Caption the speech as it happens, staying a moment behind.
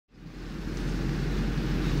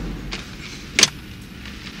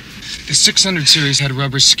The 600 series had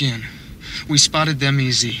rubber skin. We spotted them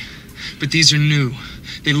easy. But these are new.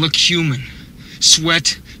 They look human.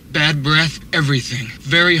 Sweat, bad breath, everything.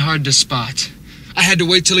 Very hard to spot. I had to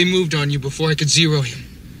wait till he moved on you before I could zero him.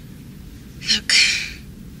 Look,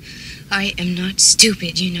 I am not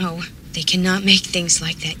stupid, you know. They cannot make things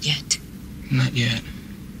like that yet. Not yet.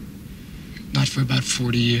 Not for about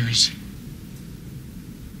 40 years.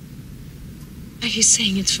 Are you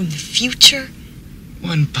saying it's from the future?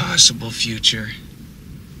 One possible future.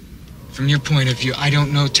 From your point of view, I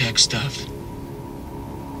don't know tech stuff.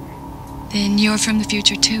 Then you're from the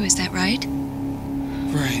future too, is that right?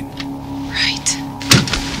 Right.